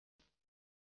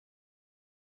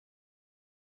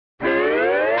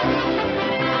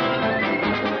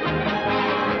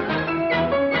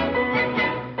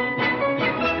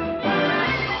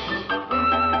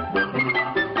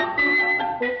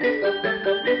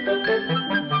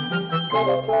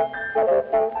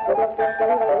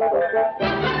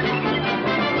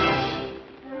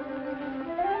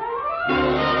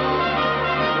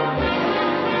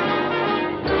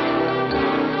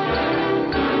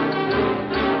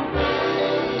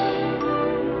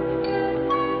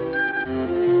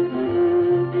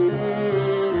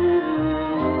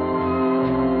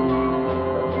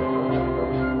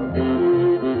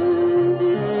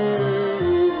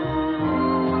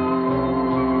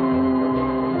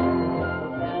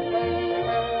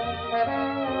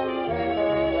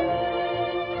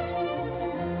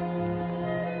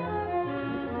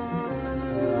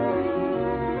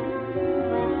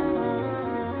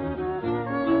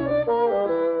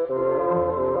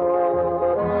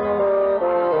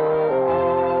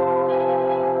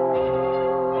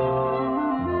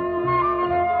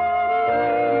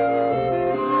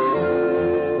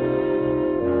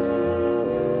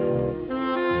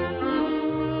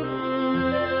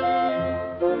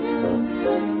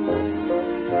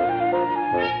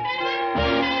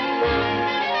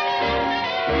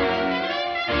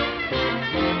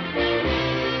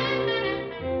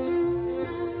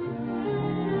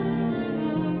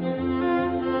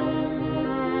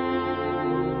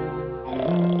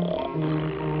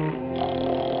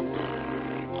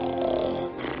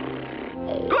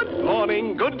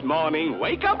Good morning.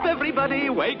 Wake up,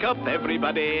 everybody. Wake up,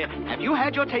 everybody. Have you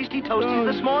had your tasty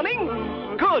toasties this morning?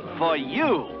 Good for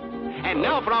you. And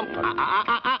now for our...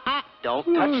 Don't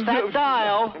touch that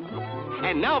dial.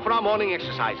 And now for our morning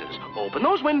exercises. Open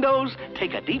those windows.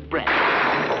 Take a deep breath. Hey,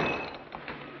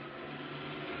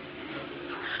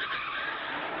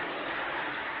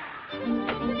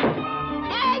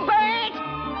 Bert!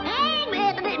 Hey,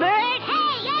 Bert!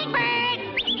 Hey, Bert!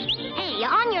 Hey,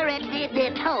 you're on your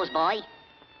toes, boy.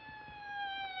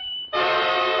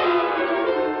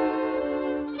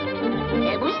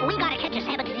 We gotta catch a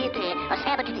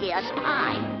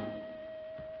spy.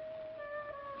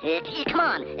 Come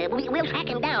on, we'll track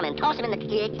him down and toss him in the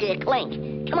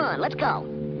clink. Come on, let's go.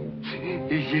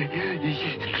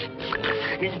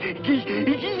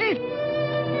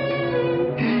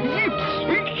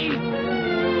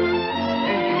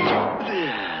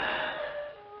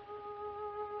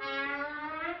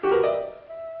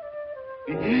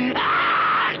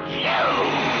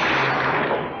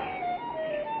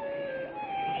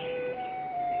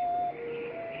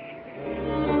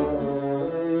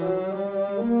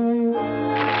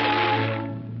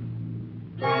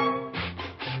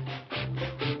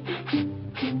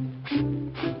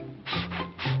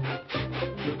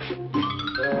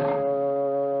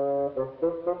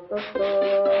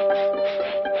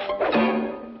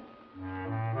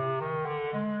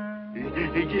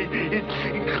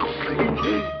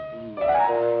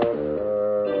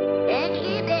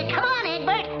 Come on,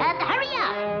 Egbert, hurry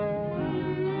up.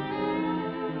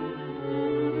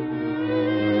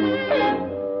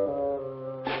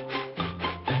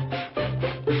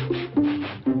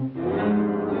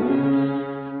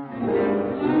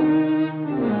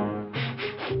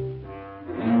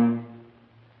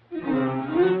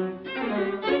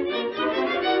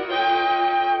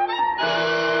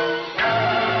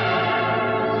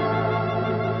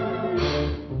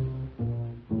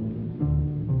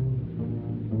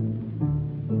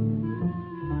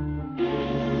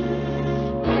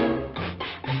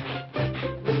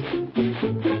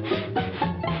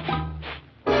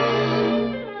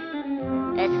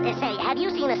 Say, have you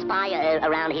seen a spy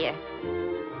around here?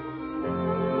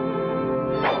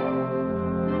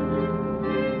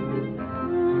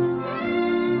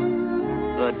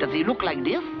 Does he look like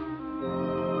this?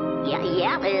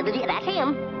 Yeah, that's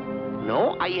him.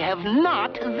 No, I have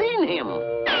not seen him.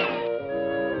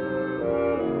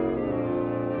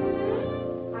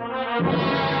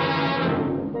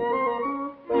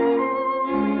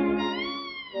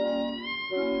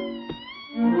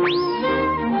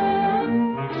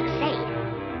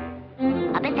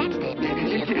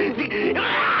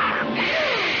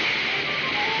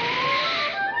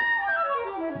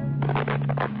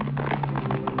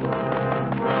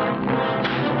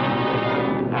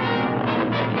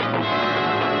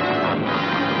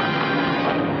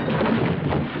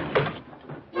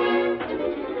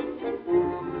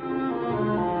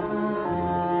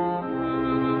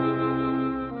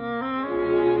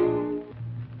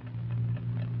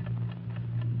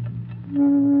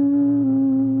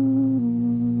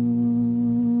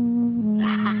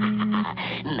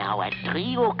 Now at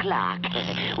 3 o'clock,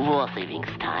 war savings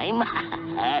time.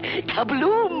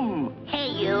 Kabloom! Hey,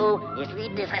 you.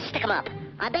 Stick 'em up.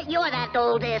 I bet you're that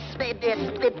old,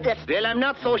 Well, I'm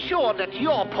not so sure that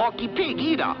you're Porky Pig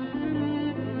either.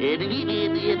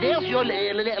 There's your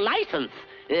license.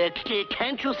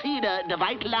 Can't you see the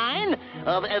white line?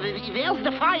 There's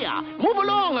the fire. Move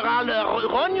along or I'll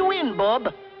run you in,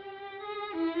 Bob.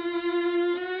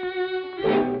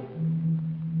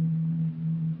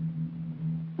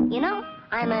 You know,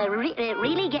 I'm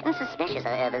really getting suspicious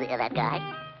of that guy.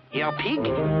 Here, Pig,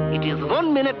 it is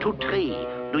 1 minute to 3.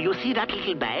 Do you see that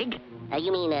little bag?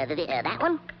 You mean that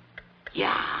one?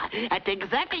 Yeah, at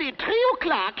exactly 3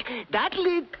 o'clock, that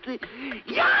little...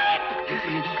 Yeah!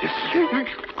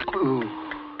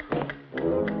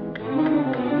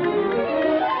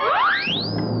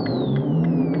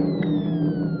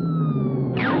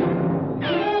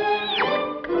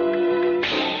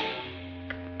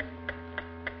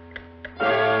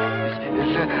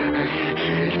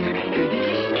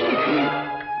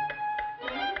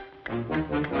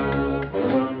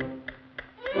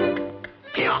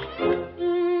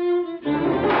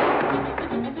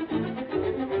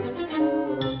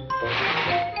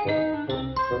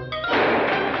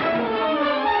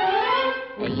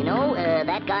 You know,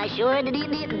 that guy sure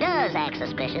does act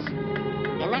suspicious.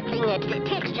 And that thing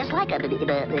ticks just like a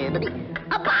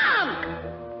bomb!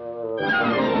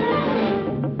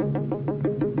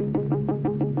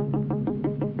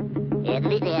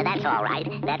 Yeah, that's all right.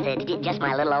 That's just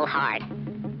my little old heart.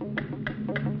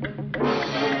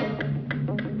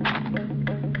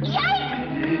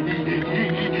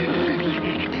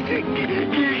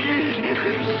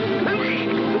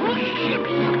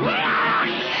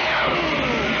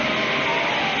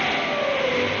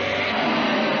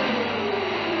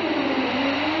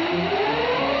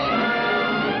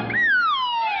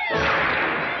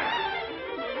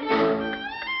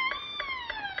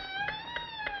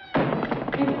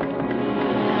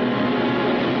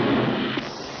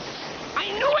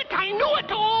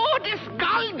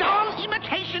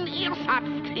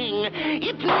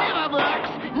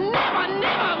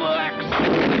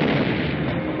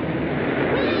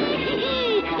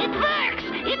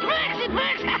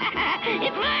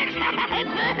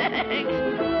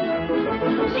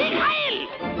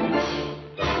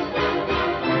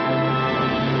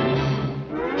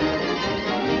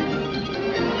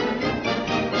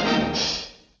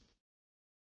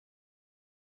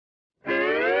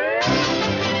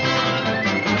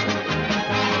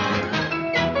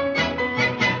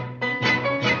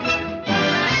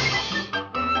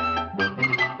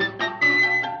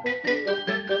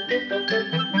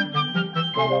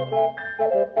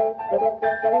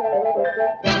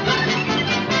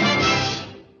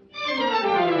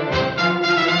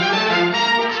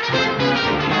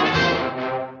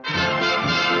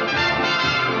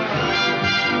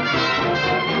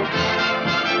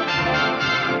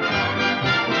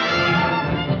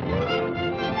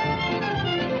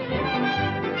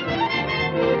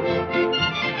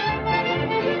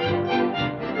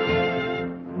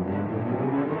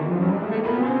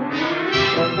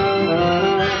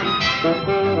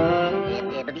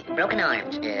 Broken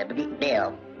arms,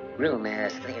 BEL. Room,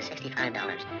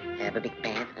 $65. Big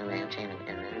bath,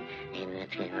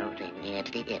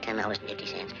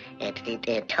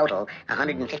 $10.50. Total,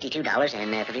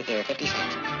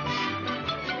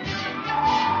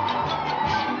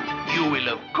 $152.50. You will,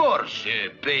 of course,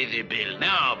 pay the bill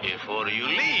now before you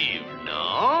leave,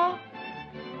 no?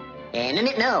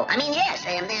 No. I mean, yes.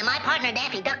 My partner,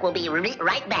 Daffy Duck, will be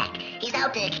right back. He's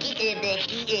out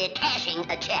cashing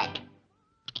a check.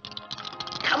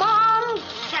 Come on,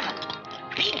 7.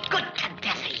 Be good to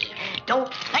Daffy.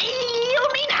 Don't fail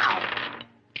me now.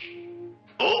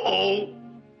 Uh-oh.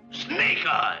 Snake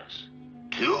eyes.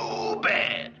 Too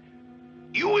bad.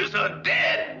 You is a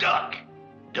dead duck.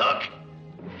 Duck.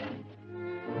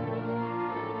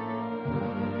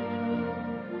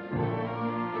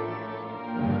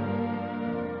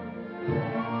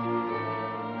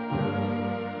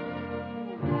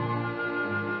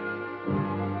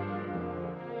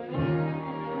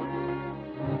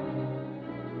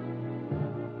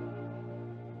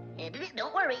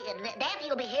 Don't worry, Daffy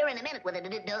will be here in a minute with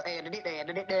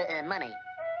money.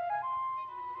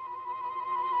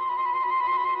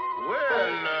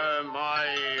 Well,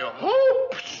 I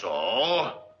hope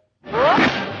so.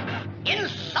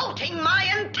 Insulting my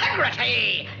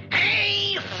integrity!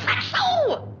 Hey,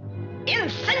 fatso!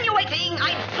 Insinuating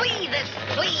I'd flee this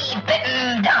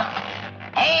flea-bitten dump!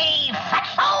 Hey,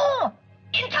 fatso!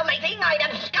 Intimating I'd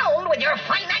abscond with your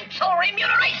financial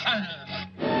remunerations!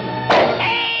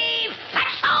 Hey,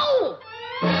 fatso!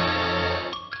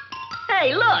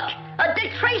 Hey, look! A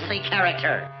Dick Tracy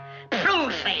character!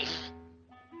 Prune face!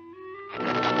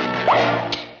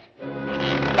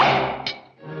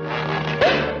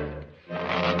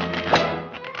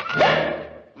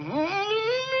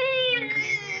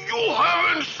 You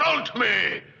have insulted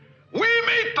me. We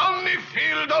meet on the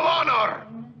field of honor.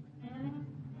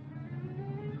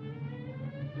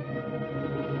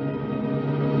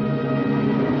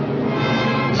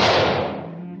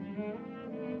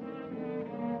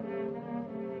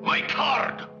 My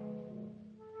card.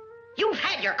 You've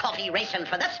had your coffee racing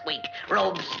for this week,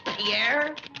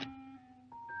 Robespierre.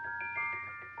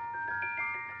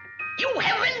 You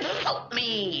have insulted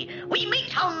me. We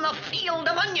meet on the field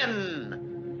of onion.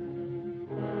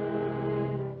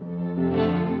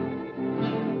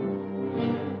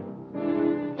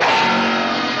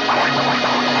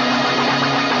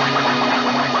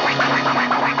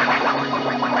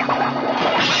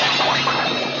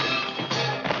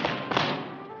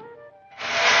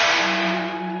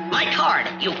 My card,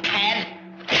 you cad.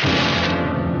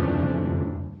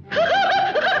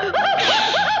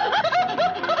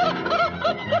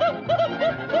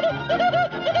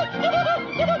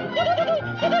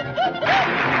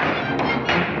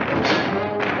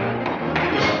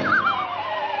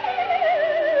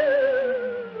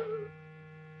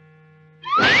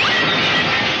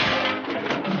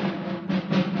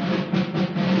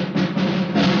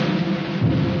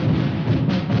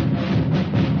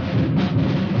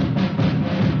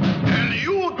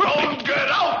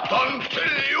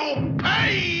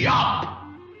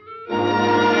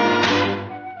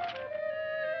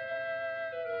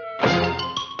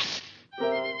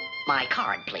 My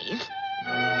card, please.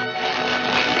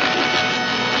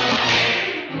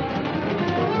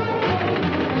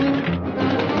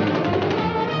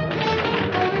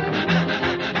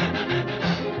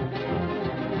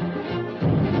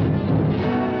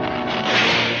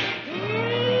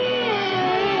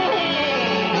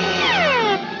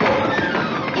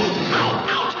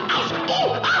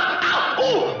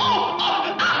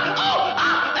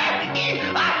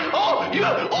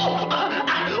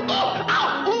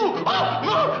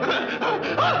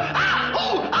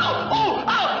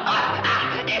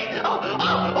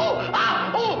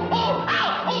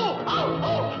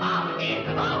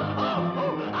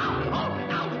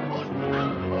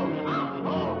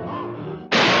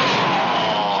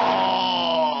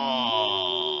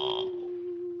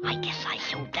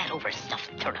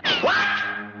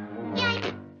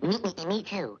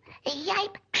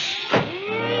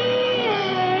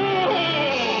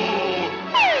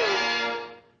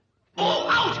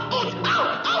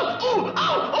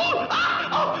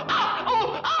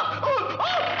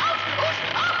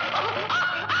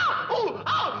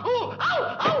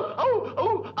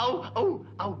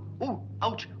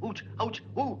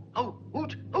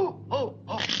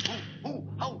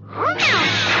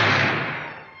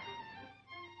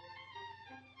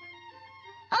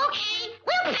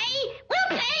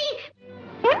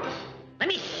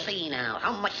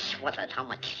 was it? How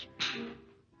much?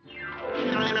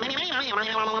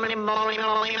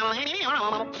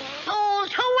 Sold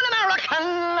to an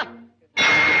American.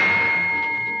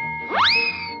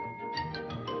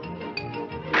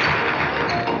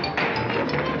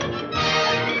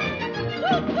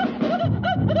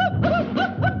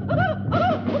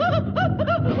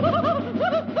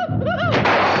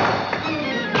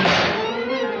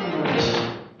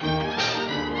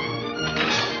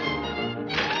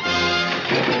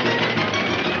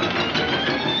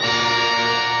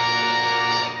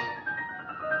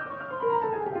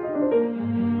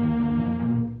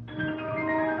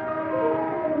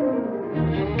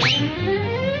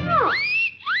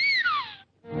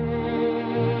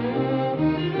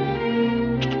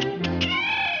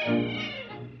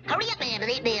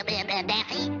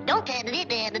 Daffy, don't dilly,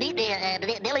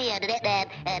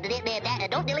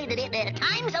 don't dilly,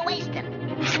 time's a wasting.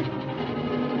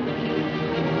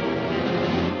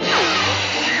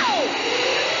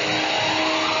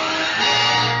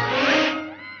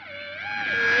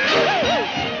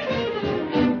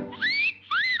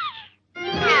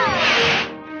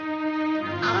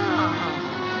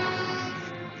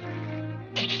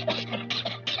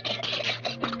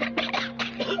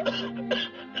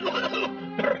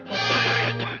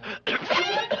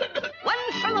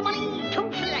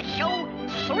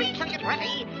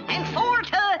 And 4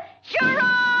 to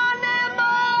Geronimo!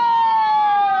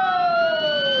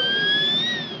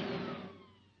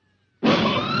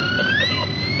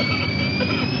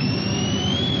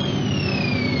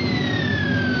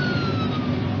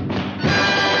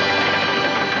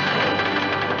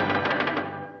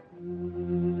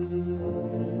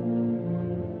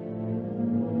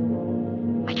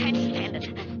 I can't stand it.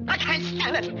 I can't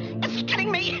stand it. It's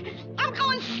getting me. I'm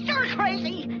going stir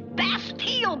crazy.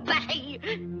 Bastille Betty.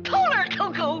 Cooler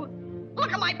cuckoo.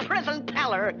 Look at my prison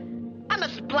pallor. I'm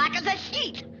as black as a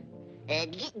sheet.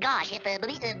 Gosh, if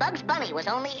Bugs Bunny was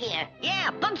only here.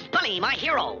 Yeah, Bugs Bunny, my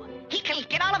hero. He can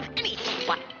get out of any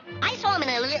spot. I saw him in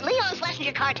a Leon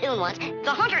Schlesinger cartoon once.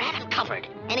 The hunter had him covered,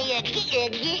 and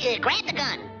he grabbed the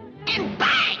gun. And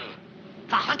bang!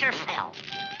 The hunter fell.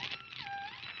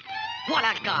 What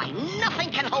a guy. Nothing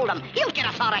can hold him. He'll get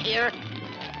us out of here.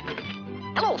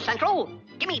 Hello, Central.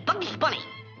 Give me Bugs Bunny.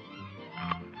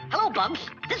 Hello, Bugs.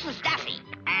 This is Daffy.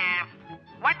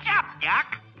 What's up,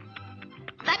 Doc?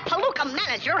 That Palooka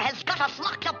manager has got us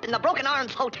locked up in the Broken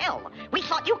Arms Hotel. We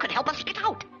thought you could help us get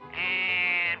out.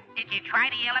 Did you try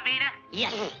the elevator?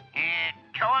 Yes.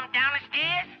 Throw him down the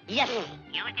stairs? Yes.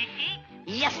 Use the sheet?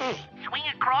 Yes. Swing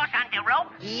across on the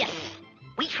rope? Yes.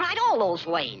 We tried all those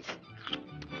ways.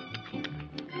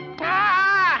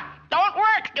 Don't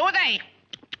work, do they?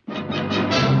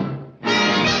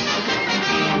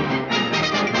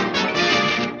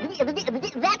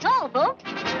 That's all, folks.